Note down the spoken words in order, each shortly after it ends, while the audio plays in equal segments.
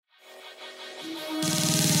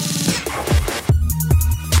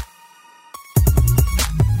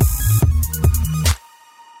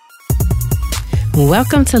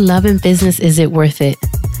Welcome to Love and Business, Is It Worth It?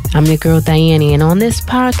 I'm your girl, Diane, and on this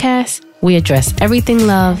podcast, we address everything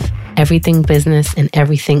love, everything business, and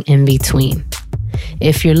everything in between.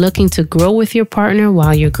 If you're looking to grow with your partner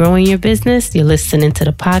while you're growing your business, you're listening to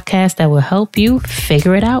the podcast that will help you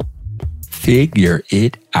figure it out. Figure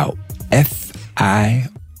it out.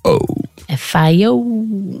 F-I-O.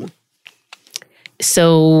 F-I-O.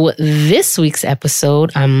 So this week's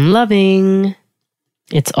episode, I'm loving.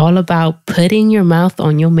 It's all about putting your mouth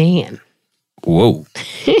on your man. Whoa.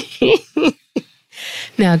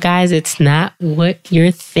 Now, guys, it's not what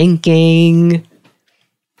you're thinking.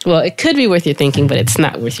 Well, it could be worth your thinking, but it's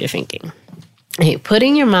not worth your thinking. Hey,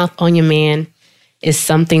 putting your mouth on your man is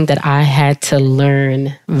something that I had to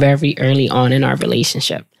learn very early on in our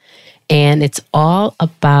relationship. And it's all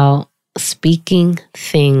about speaking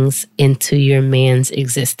things into your man's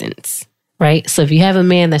existence, right? So if you have a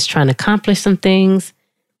man that's trying to accomplish some things,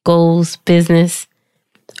 goals, business,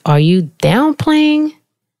 are you downplaying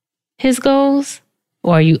his goals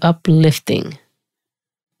or are you uplifting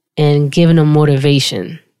and giving him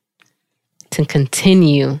motivation to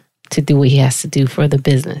continue to do what he has to do for the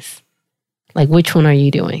business? Like, which one are you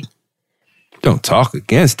doing? Don't talk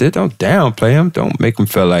against it. Don't downplay him. Don't make him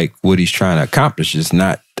feel like what he's trying to accomplish is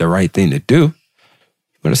not the right thing to do.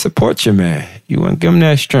 You want to support your man. You want to give him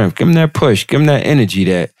that strength, give him that push, give him that energy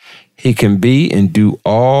that he can be and do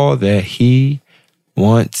all that he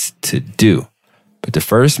wants to do. But the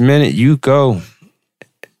first minute you go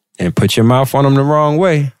and put your mouth on him the wrong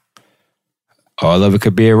way, all of it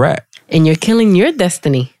could be a wrap. And you're killing your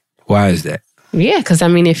destiny. Why is that? Yeah, because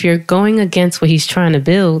if you're going against what he's trying to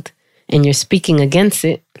build and you're speaking against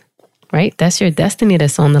it, right? That's your destiny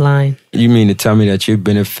that's on the line. You mean to tell me that you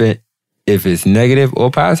benefit if it's negative or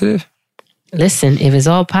positive? Listen, if it's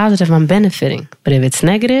all positive, I'm benefiting. But if it's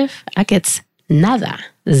negative, I get nada,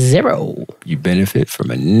 zero. You benefit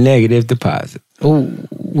from a negative deposit. Oh,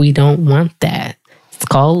 we don't want that. It's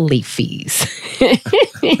called late fees.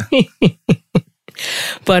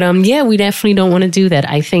 But yeah, we definitely don't want to do that.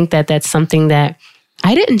 I think that that's something that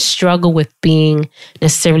I didn't struggle with being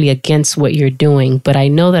necessarily against what you're doing, but I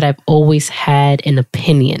know that I've always had an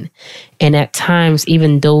opinion. And at times,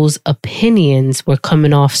 even those opinions were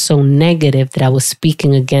coming off so negative that I was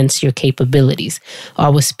speaking against your capabilities, or I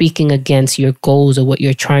was speaking against your goals or what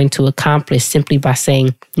you're trying to accomplish simply by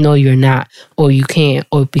saying, no, you're not, or you can't,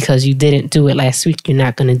 or because you didn't do it last week, you're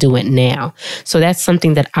not going to do it now. So that's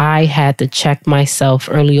something that I had to check myself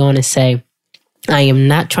early on and say, I am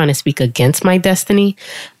not trying to speak against my destiny.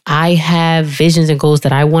 I have visions and goals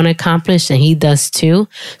that I want to accomplish, and he does too.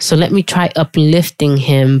 So let me try uplifting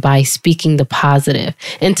him by speaking the positive.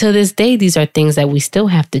 And to this day, these are things that we still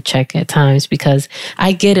have to check at times, because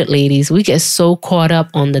I get it, ladies. We get so caught up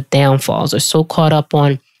on the downfalls or so caught up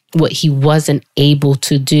on what he wasn't able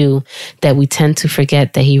to do that we tend to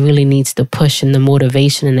forget that he really needs the push and the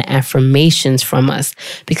motivation and the affirmations from us,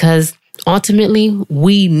 because ultimately,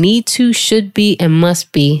 we need to, should be, and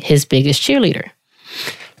must be his biggest cheerleader.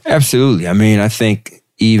 Absolutely. I think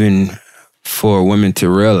even for women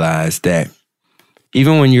to realize that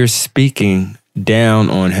even when you're speaking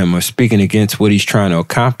down on him or speaking against what he's trying to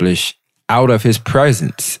accomplish out of his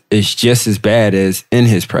presence, it's just as bad as in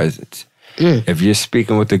his presence. If you're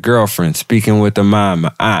speaking with a girlfriend, speaking with a mom,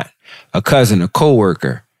 an aunt, a cousin, a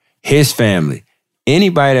coworker, his family,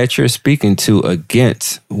 anybody that you're speaking to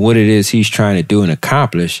against what it is he's trying to do and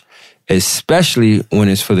accomplish, especially when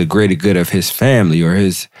it's for the greater good of his family or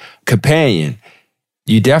his companion,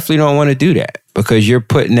 you definitely don't want to do that, because you're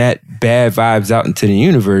putting that bad vibes out into the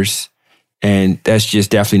universe, and that's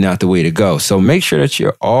just definitely not the way to go. So make sure that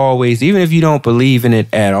you're always, even if you don't believe in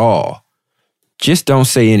it at all, just don't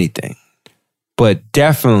say anything. But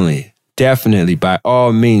definitely, by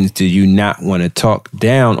all means, do you not want to talk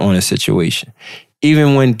down on a situation.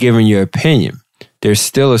 Even when giving your opinion, there's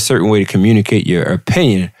still a certain way to communicate your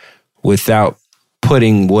opinion without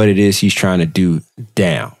putting what it is he's trying to do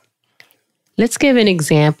down. Let's give an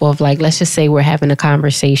example of, let's just say we're having a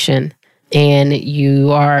conversation and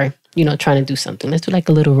you are, trying to do something. Let's do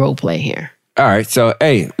a little role play here. All right. So,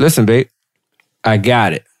 hey, listen, babe, I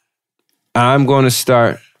got it. I'm going to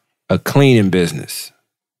start a cleaning business.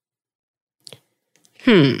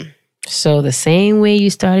 So the same way you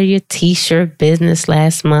started your t-shirt business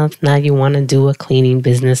last month, now you want to do a cleaning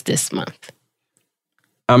business this month.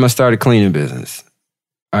 I'm going to start a cleaning business.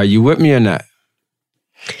 Are you with me or not?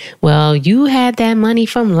 Well, you had that money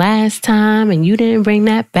from last time and you didn't bring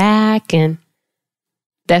that back, and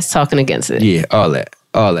that's talking against it. Yeah, all that.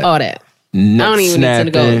 neck I don't even snapping.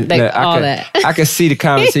 need to go. Like, all that. I can see the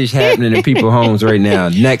conversation happening in people's homes right now.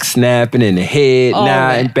 Neck snapping in the head, All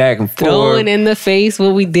nodding that. back and forth. Throwing in the face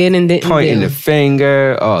what we did and didn't pointing do. the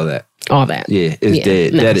finger, all that. All that. Yeah, it's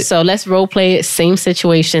dead. No. That is. So let's role play it. Same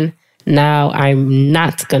situation. Now I'm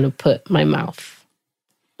not going to put my mouth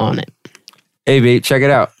on it. Hey, babe, check it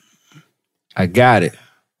out. I got it.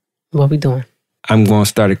 What we doing? I'm going to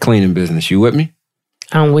start a cleaning business. You with me?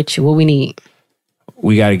 I'm with you. What we need?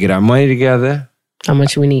 We got to get our money together. How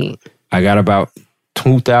much we need? I got about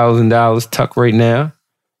 $2,000 tucked right now.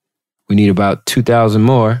 We need about $2,000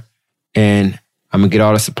 more. And I'm going to get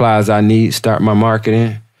all the supplies I need, start my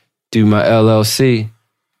marketing, do my LLC.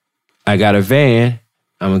 I got a van.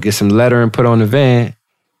 I'm going to get some lettering put on the van,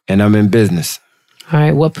 and I'm in business. All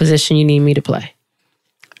right. What position you need me to play?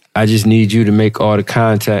 I just need you to make all the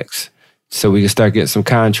contacts so we can start getting some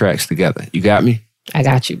contracts together. You got me? I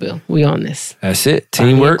got you, Bill. We on this. That's it.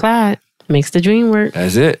 Bonnie and Teamwork. Clyde makes the dream work.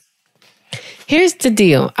 That's it. Here's the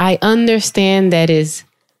deal. I understand that is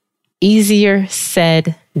easier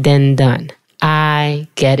said than done. I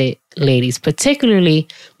get it, ladies, particularly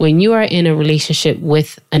when you are in a relationship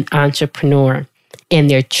with an entrepreneur and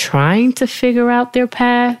they're trying to figure out their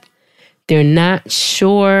path. They're not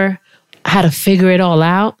sure how to figure it all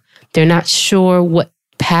out. They're not sure what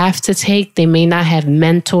path to take. They may not have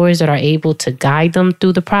mentors that are able to guide them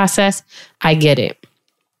through the process. I get it.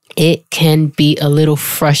 It can be a little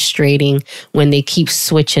frustrating when they keep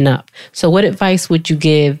switching up. So what advice would you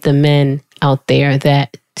give the men out there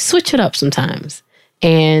that switch it up sometimes?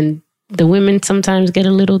 And the women sometimes get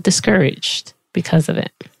a little discouraged because of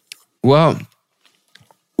it. Well,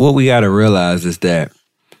 what we got to realize is that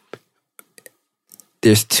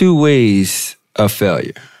there's two ways of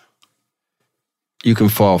failure. You can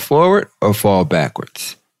fall forward or fall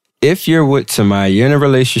backwards. If you're with somebody, you're in a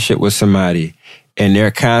relationship with somebody, and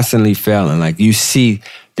they're constantly failing, like you see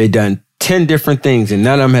they done 10 different things and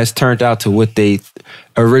none of them has turned out to what they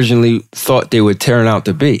originally thought they would turn out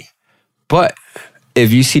to be. But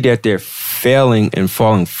if you see that they're failing and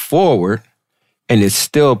falling forward and it's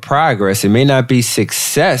still progress, it may not be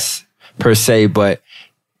success per se, but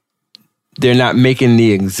they're not making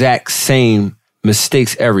the exact same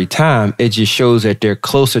mistakes every time. It just shows that they're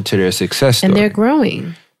closer to their success story. And they're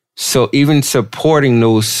growing. So even supporting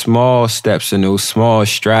those small steps and those small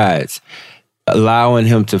strides, allowing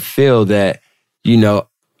him to feel that, you know,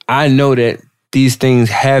 I know that these things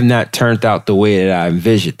have not turned out the way that I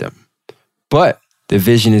envisioned them, but the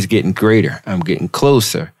vision is getting greater. I'm getting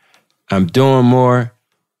closer. I'm doing more,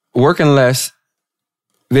 working less,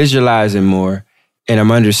 visualizing more, and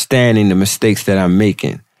I'm understanding the mistakes that I'm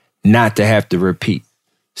making, not to have to repeat.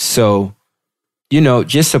 So, you know,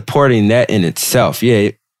 just supporting that in itself.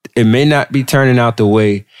 Yeah, it may not be turning out the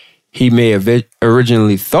way he may have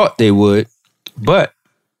originally thought they would, but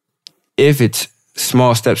if it's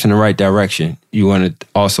small steps in the right direction, you want to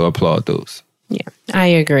also applaud those. Yeah, I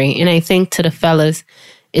agree. And I think to the fellas,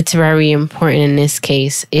 it's very important in this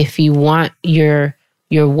case, if you want your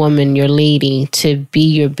woman, your lady, to be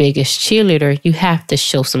your biggest cheerleader, you have to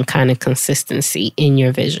show some kind of consistency in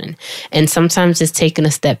your vision. And sometimes it's taking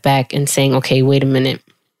a step back and saying, okay, wait a minute.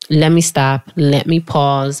 Let me stop. Let me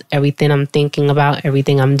pause everything I'm thinking about,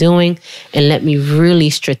 everything I'm doing, and let me really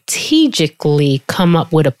strategically come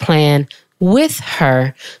up with a plan with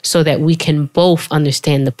her so that we can both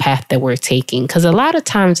understand the path that we're taking. Because a lot of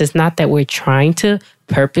times it's not that we're trying to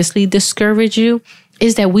purposely discourage you,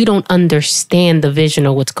 is that we don't understand the vision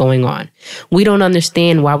of what's going on. We don't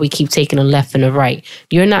understand why we keep taking a left and a right.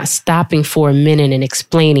 You're not stopping for a minute and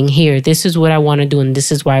explaining, here, this is what I want to do and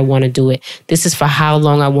this is why I want to do it. This is for how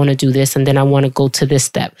long I want to do this, and then I want to go to this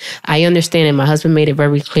step. I understand, and my husband made it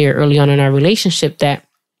very clear early on in our relationship that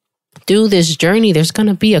through this journey, there's going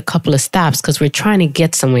to be a couple of stops because we're trying to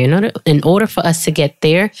get somewhere. In order for us to get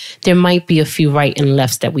there, there might be a few right and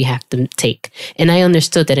lefts that we have to take. And I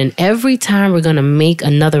understood that in every time we're going to make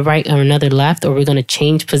another right or another left, or we're going to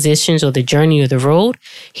change positions or the journey or the road,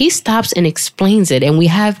 he stops and explains it. And we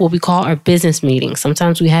have what we call our business meetings.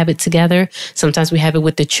 Sometimes we have it together. Sometimes we have it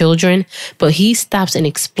with the children. But he stops and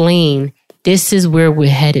explains, this is where we're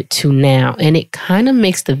headed to now. And it kind of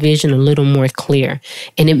makes the vision a little more clear.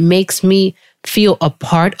 And it makes me feel a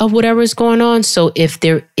part of whatever's going on. So if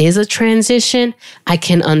there is a transition, I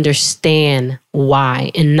can understand why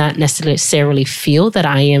and not necessarily feel that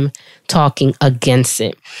I am talking against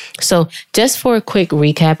it. So just for a quick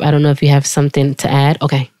recap, I don't know if you have something to add.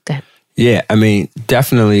 Okay, go ahead. Yeah, I mean,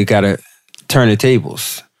 definitely got to turn the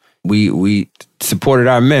tables. We supported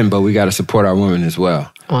our men, but we got to support our women as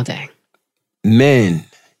well. All day. Men,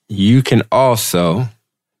 you can also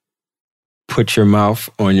put your mouth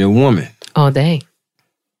on your woman. All day.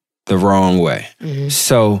 The wrong way.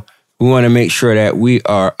 So we want to make sure that we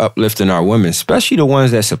are uplifting our women, especially the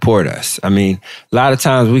ones that support us. I mean, a lot of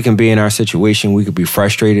times we can be in our situation, we could be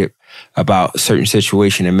frustrated about a certain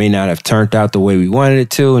situation that may not have turned out the way we wanted it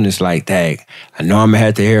to. And it's like, dang, I know I'm going to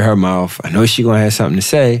have to hear her mouth. I know she's going to have something to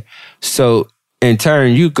say. So in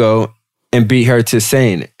turn, you go and beat her to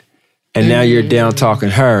saying it. And now you're down talking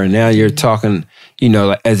her. And now you're talking, you know,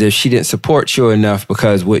 like, as if she didn't support you enough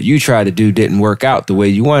because what you tried to do didn't work out the way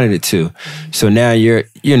you wanted it to. So now you're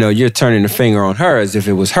turning the finger on her as if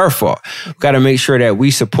it was her fault. We've got to make sure that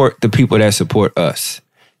we support the people that support us.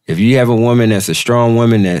 If you have a woman that's a strong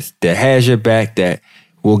woman that has your back, that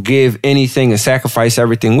will give anything and sacrifice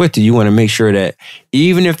everything with you, you want to make sure that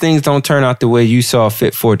even if things don't turn out the way you saw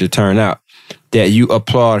fit for it to turn out, that you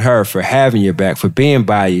applaud her for having your back, for being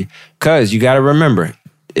by you. Because you got to remember,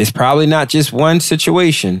 it's probably not just one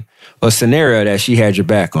situation or scenario that she had your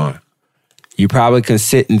back on. You probably can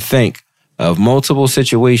sit and think of multiple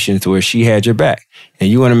situations where she had your back. And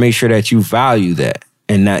you want to make sure that you value that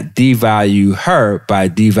and not devalue her by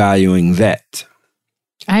devaluing that.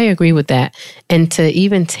 I agree with that. And to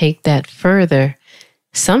even take that further,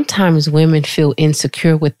 sometimes women feel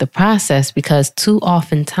insecure with the process because too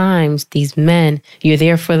often times these men, you're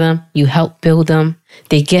there for them, you help build them,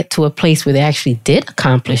 they get to a place where they actually did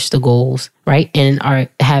accomplish the goals, right? And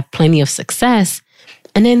have plenty of success.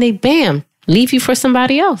 And then they, bam, leave you for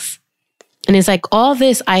somebody else. And it's like, all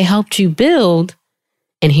this I helped you build,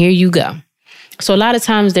 and here you go. So a lot of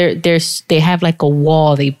times they have like a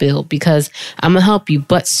wall they build because I'm going to help you,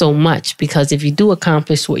 but so much. Because if you do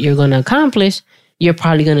accomplish what you're going to accomplish, you're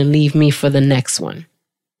probably going to leave me for the next one.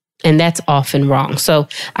 And that's often wrong. So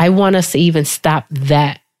I want us to even stop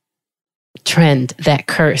that trend, that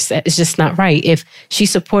curse. That is just not right. If she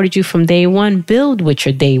supported you from day one, build with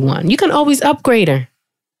your day one. You can always upgrade her.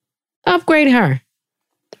 Upgrade her.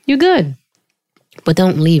 You're good. But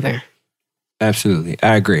don't leave her. Absolutely.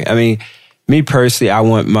 I agree. I mean, me personally, I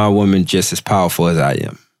want my woman just as powerful as I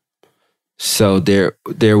am. So there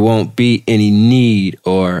won't be any need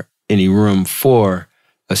or any room for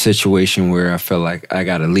a situation where I feel like I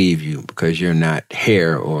got to leave you because you're not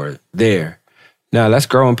here or there. Now, let's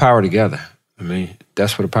grow in power together. I mean,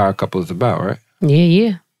 that's what a power couple is about, right?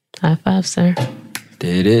 Yeah. High five, sir.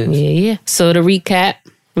 There it is. Yeah. So to recap,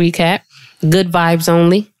 good vibes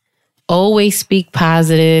only. Always speak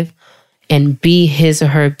positive and be his or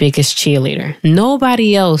her biggest cheerleader.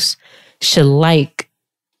 Nobody else should like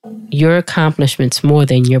your accomplishments more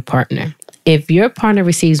than your partner. If your partner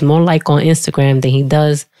receives more like on Instagram than he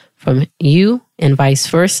does from you and vice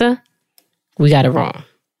versa, we got it wrong.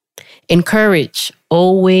 Encourage.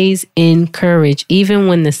 Always encourage. Even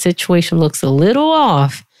when the situation looks a little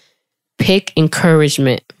off, pick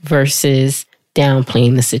encouragement versus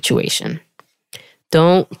downplaying the situation.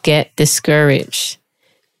 Don't get discouraged.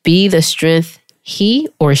 Be the strength he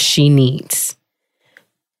or she needs.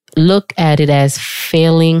 Look at it as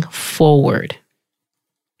failing forward.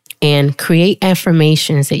 And create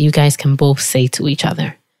affirmations that you guys can both say to each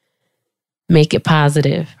other. Make it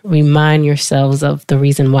positive. Remind yourselves of the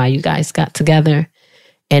reason why you guys got together.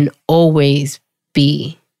 And always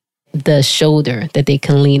be the shoulder that they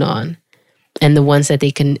can lean on. And the ones that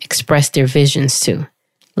they can express their visions to.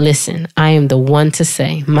 Listen, I am the one to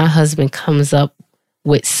say, my husband comes up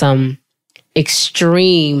with some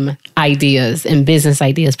extreme ideas and business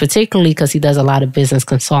ideas, particularly because he does a lot of business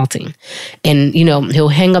consulting. And, you know, he'll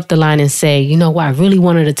hang up the line and say, you know what, I really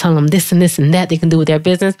wanted to tell them this and this and that they can do with their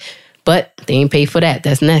business, but they ain't paid for that.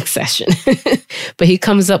 That's next session. But he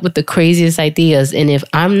comes up with the craziest ideas. And if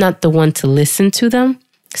I'm not the one to listen to them,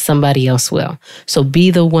 somebody else will. So be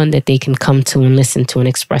the one that they can come to and listen to and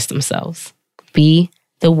express themselves. Be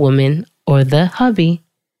the woman or the hubby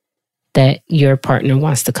that your partner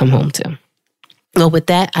wants to come home to. Well, with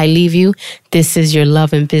that, I leave you. This is your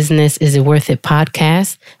Love and Business Is It Worth It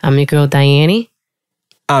podcast. I'm your girl, Diane.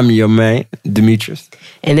 I'm your man, Demetrius.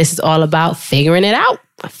 And this is all about figuring it out.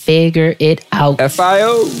 Figure it out.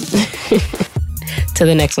 FIO. To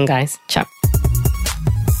the next one, guys. Ciao.